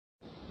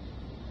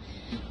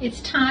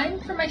It's time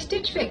for my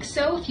Stitch Fix,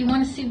 so if you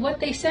want to see what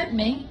they sent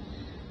me,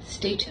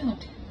 stay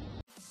tuned.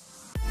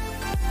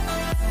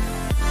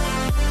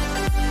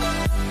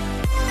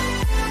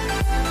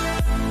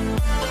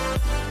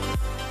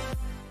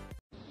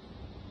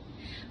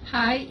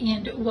 Hi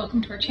and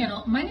welcome to our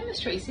channel. My name is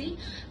Tracy.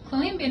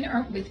 Chloe and Ben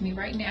aren't with me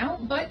right now,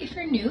 but if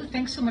you're new,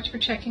 thanks so much for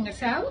checking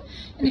us out.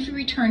 And if you're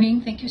returning,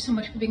 thank you so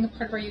much for being a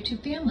part of our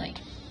YouTube family.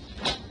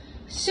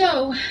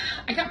 So,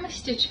 I got my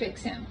Stitch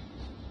Fix in.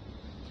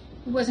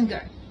 It wasn't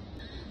good.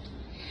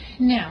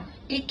 Now,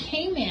 it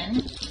came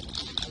in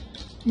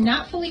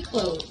not fully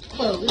closed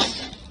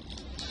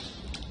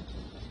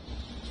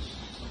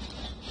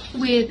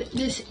with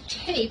this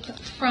tape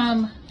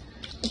from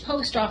the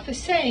post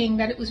office saying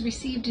that it was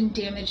received in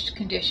damaged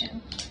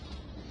condition.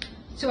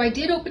 So I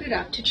did open it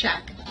up to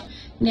check.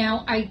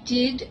 Now I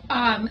did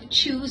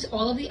choose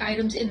all of the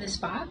items in this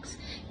box.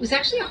 It was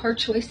actually a hard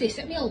choice. They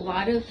sent me a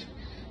lot of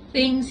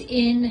things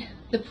in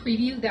the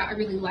preview that I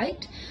really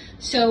liked,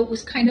 so it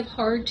was kind of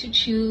hard to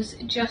choose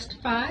just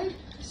 5.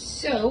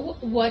 So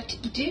what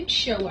did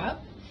show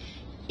up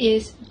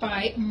is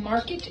by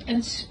Market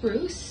and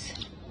Spruce.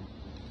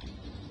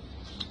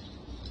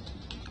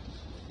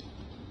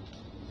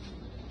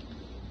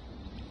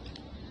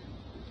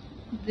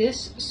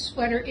 This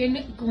sweater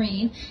in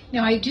green.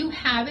 Now I do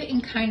have it in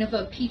kind of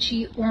a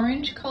peachy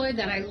orange color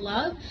that I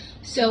love,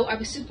 so I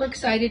was super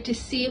excited to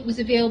see it was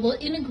available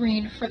in a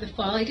green for the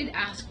fall. I did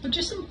ask for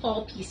just some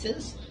fall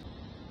pieces.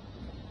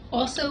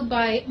 Also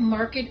by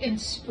Market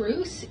and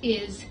Spruce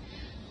is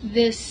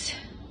this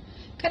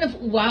kind of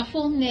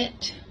waffle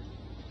knit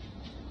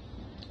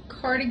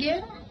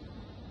cardigan,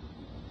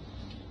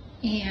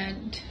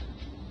 and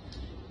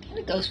kind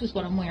of goes with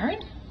what I'm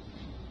wearing.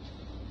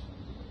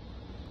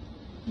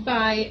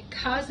 By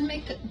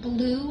Cosmic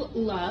Blue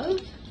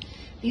Love.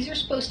 These are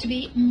supposed to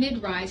be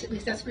mid-rise, at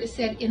least that's what it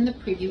said in the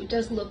preview. It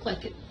does look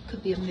like it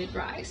could be a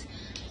mid-rise.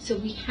 So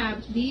we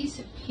have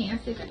these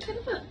pants. They've got kind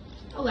of a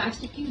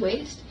elasticy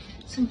waist,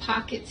 some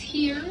pockets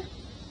here,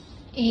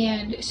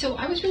 and so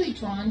I was really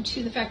drawn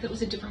to the fact that it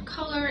was a different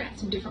color, it had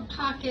some different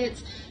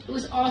pockets. It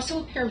was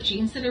also a pair of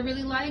jeans that I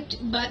really liked,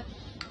 but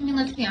I mean,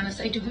 let's be honest,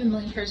 I do have a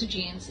million pairs of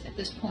jeans at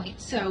this point,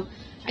 so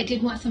I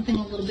did want something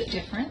a little bit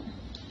different.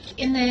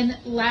 And then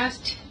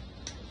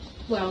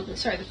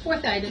the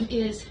fourth item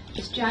is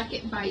this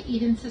jacket by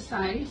Eden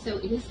Society. So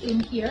it is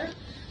in here.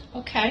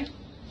 Okay.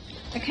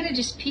 I kind of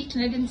just peeked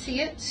and I didn't see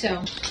it.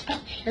 So a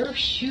pair of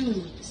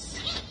shoes.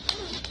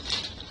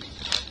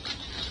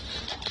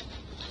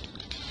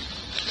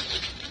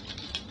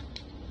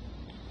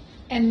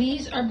 And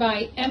these are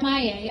by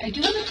MIA. I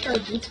do have a pair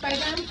of boots by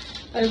them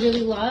that I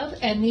really love.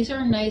 And these are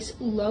a nice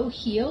low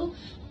heel,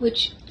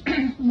 which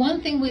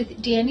one thing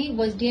with Danny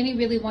was Danny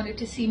really wanted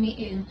to see me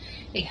in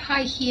a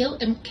high heel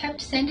and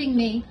kept sending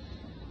me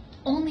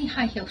only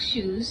high heel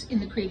shoes in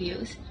the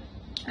previews.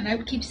 And I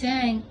would keep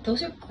saying,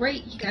 those are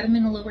great. You got them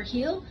in a lower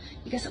heel?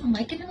 You got something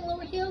like it in a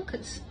lower heel?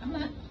 Because I'm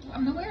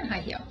not wearing high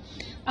heel.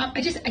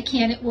 I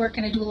can't at work,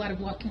 and I do a lot of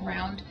walking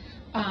around,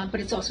 but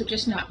it's also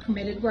just not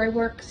permitted where I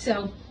work.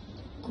 So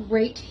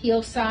great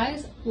heel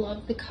size.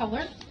 Love the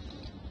color.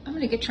 I'm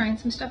going to get trying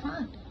some stuff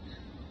on.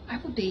 I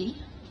will be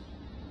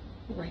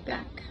right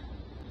back.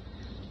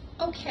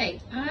 Okay,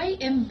 I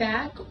am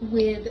back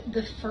with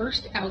the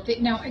first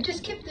outfit. Now I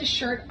just kept this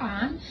shirt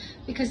on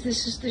because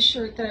this is the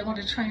shirt that I want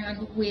to try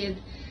on with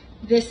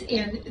this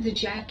and the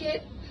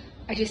jacket.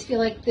 I just feel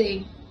like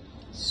the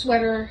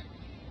sweater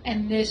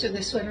and this, or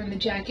the sweater and the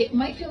jacket,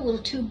 might feel a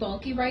little too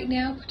bulky right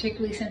now,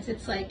 particularly since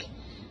it's like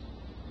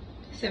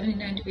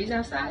 79 degrees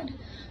outside.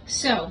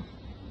 So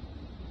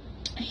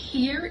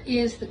here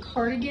is the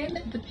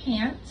cardigan, the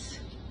pants,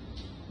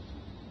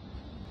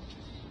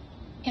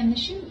 and the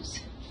shoes.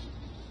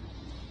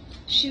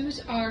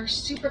 Shoes are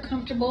super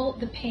comfortable.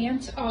 The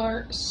pants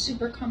are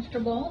super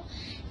comfortable,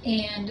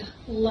 and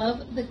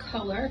love the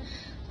color.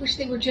 Wish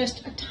they were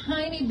just a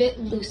tiny bit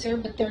looser,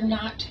 but they're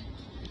not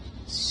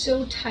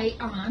so tight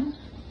on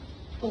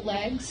the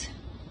legs.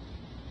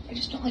 I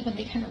just don't like when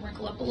they kind of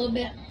wrinkle up a little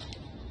bit,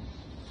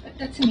 but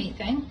that's a me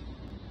thing.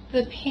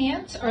 The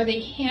pants are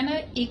the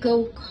Hannah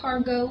Eco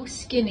Cargo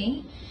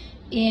Skinny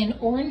in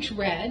orange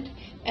red,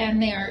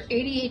 and they are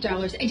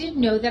 $88. I didn't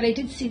know that. I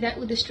did see that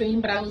with the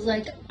stream, but I was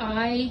like,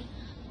 I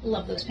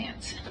love those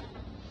pants.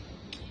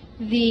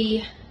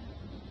 The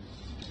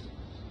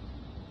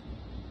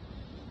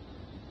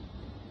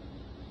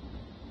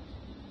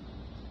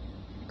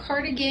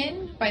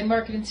cardigan by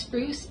Market and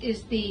Spruce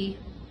is the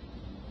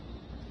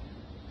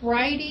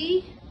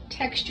Variety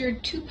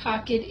Textured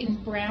 2-Pocket in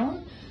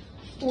brown,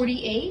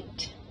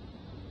 $48.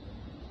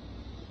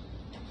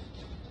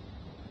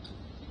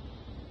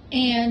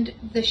 And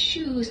the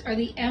shoes are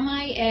the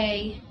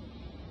MIA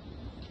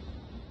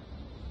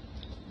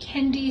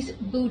Kendi's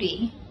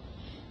Booty,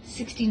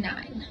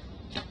 $69.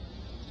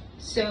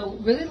 So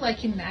really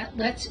liking that.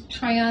 Let's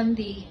try on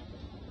the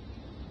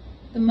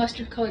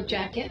mustard colored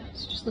jacket. I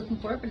was just looking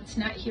for it, but it's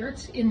not here,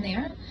 it's in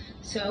there.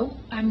 So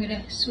I'm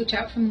gonna switch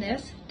out from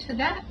this to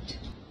that.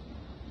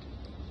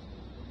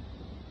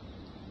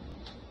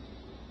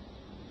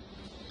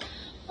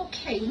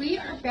 Okay, we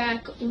are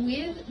back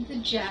with the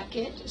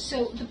jacket.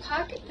 So the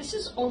pocket, this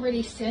is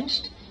already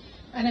cinched,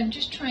 and I'm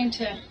just trying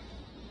to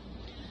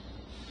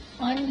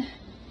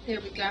there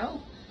we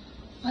go,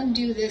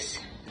 undo this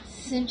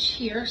cinch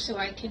here so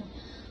I can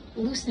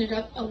loosen it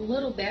up a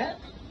little bit.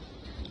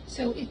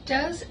 So it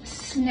does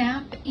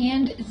snap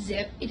and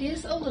zip. It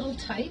is a little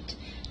tight,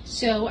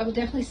 so I will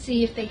definitely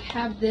see if they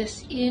have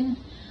this in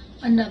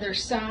another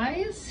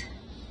size.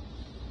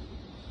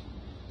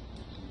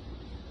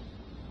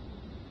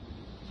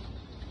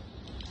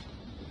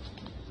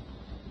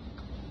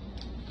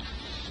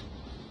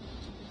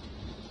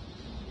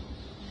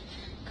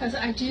 Because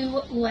I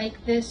do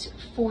like this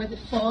for the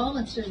fall.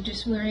 Instead of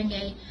just wearing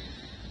a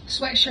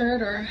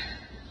sweatshirt or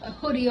a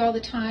hoodie all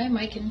the time,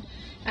 I can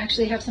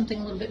actually have something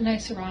a little bit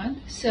nicer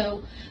on.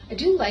 So I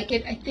do like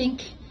it. I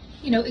think,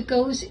 you know, it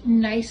goes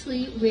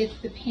nicely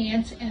with the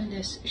pants and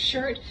this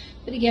shirt,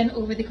 but again,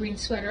 over the green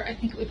sweater, I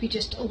think it would be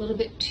just a little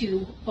bit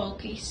too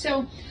bulky.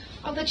 So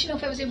I'll let you know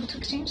if I was able to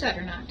exchange that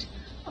or not.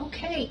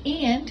 Okay,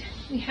 and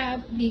we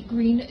have the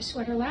green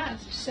sweater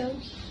last.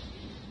 So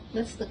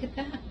let's look at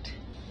that.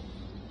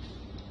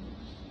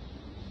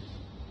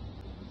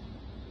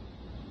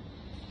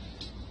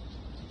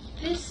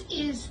 This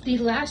is the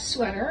last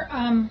sweater.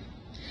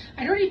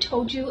 I'd already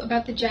told you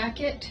about the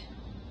jacket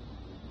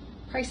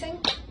pricing,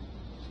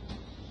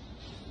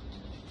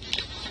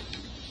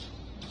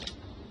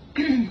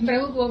 but I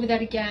will go over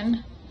that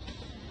again.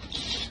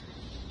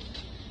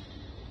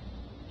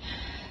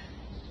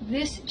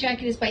 This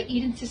jacket is by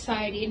Eden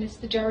Society, and it's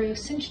the Dario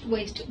cinched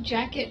waist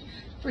jacket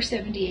for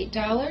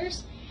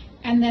 $78.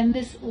 And then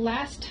this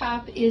last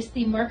top is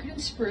the Market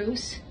and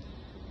Spruce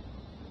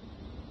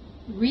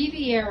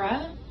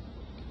Riviera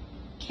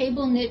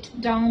cable knit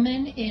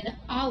dolman in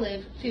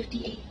olive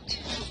 58.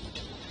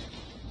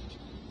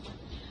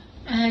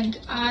 And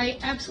I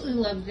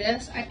absolutely love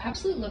this. I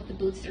absolutely love the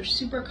boots. They're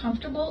super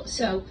comfortable,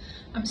 so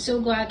I'm so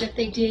glad that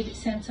they did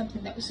send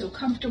something that was so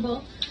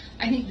comfortable.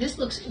 I think this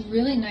looks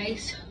really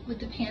nice with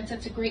the pants.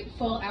 That's a great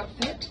fall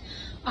outfit.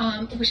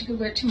 I wish I could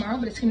wear it tomorrow,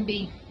 but it's going to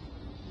be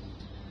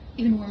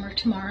even warmer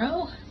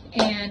tomorrow,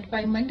 and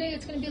by Monday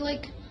it's going to be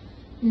like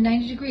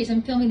 90 degrees.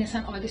 I'm filming this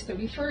on August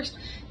 31st,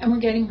 and we're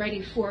getting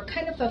ready for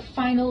kind of a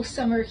final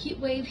summer heat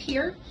wave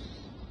here.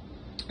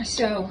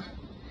 So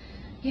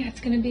yeah, it's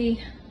gonna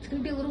be a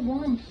little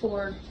warm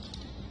for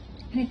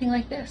anything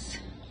like this.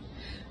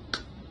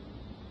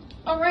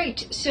 All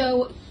right,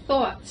 so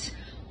thoughts.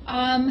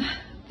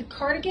 The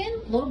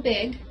cardigan, a little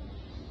big.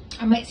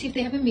 I might see if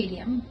they have a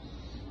medium.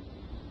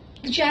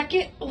 The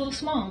jacket, a little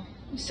small,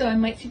 so I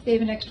might see if they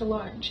have an extra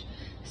large.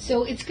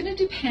 So it's gonna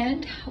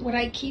depend what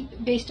I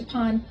keep based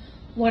upon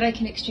what I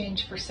can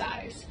exchange for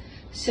size.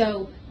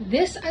 So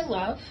this I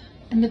love,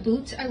 and the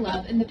boots I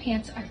love, and the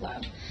pants I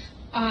love.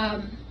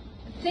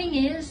 Thing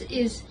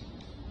is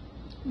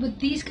with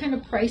these kind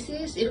of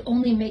prices, it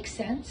only makes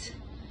sense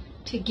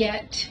to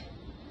get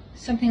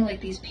something like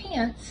these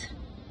pants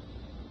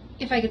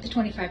if I get the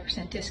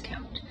 25%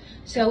 discount.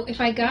 So if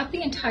I got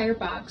the entire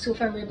box, so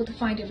if I were able to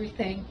find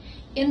everything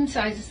in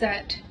sizes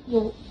that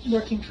were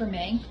working for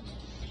me,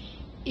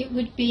 it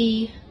would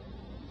be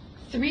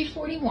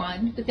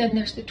 $341, but then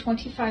there's the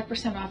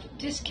 25% off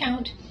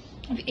discount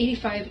of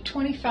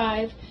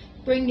 $85.25,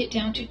 bringing it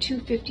down to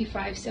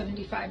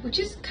 $255.75, which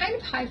is kind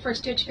of high for a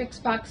Stitch Fix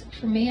box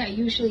for me. I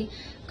usually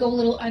go a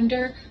little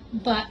under,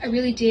 but I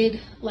really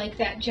did like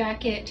that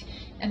jacket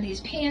and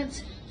these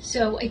pants,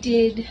 so I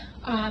did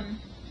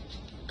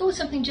go with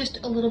something just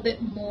a little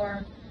bit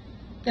more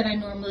than I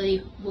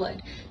normally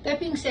would. That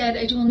being said,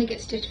 I do only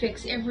get Stitch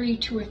Fix every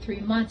 2 or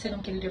 3 months. I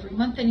don't get it every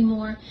month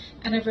anymore,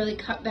 and I've really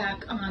cut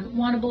back on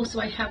wantables,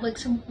 so I have like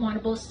some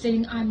wantables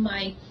sitting on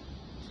my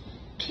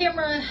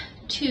camera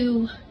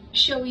to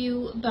show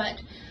you,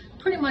 but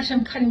pretty much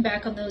I'm cutting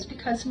back on those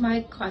because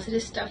my closet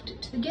is stuffed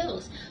to the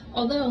gills.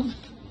 Although,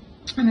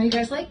 I know you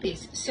guys like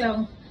these,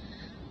 so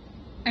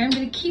I'm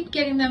going to keep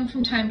getting them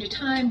from time to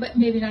time, but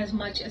maybe not as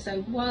much as I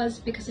was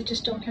because I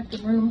just don't have the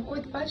room or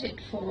the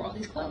budget for all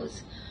these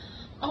clothes.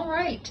 All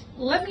right,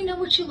 let me know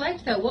what you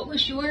liked though. What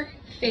was your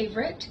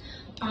favorite?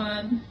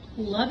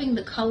 Loving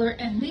the color,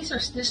 and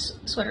this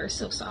sweater is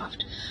so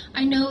soft.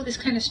 I know this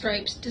kind of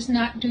stripes does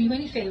not do you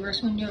any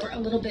favors when you're a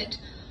little bit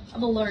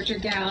of a larger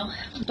gal,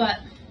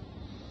 but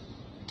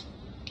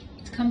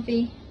it's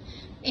comfy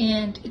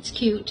and it's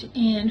cute,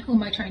 and who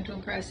am I trying to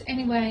impress?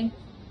 Anyway,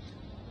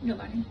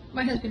 nobody.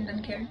 My husband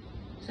doesn't care,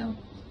 so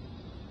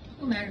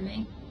no matter to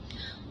me.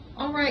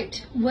 All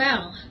right,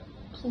 well,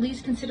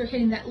 please consider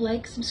hitting that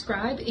like,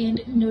 subscribe,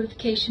 and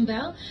notification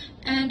bell,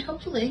 and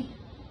hopefully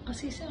I'll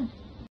see you soon.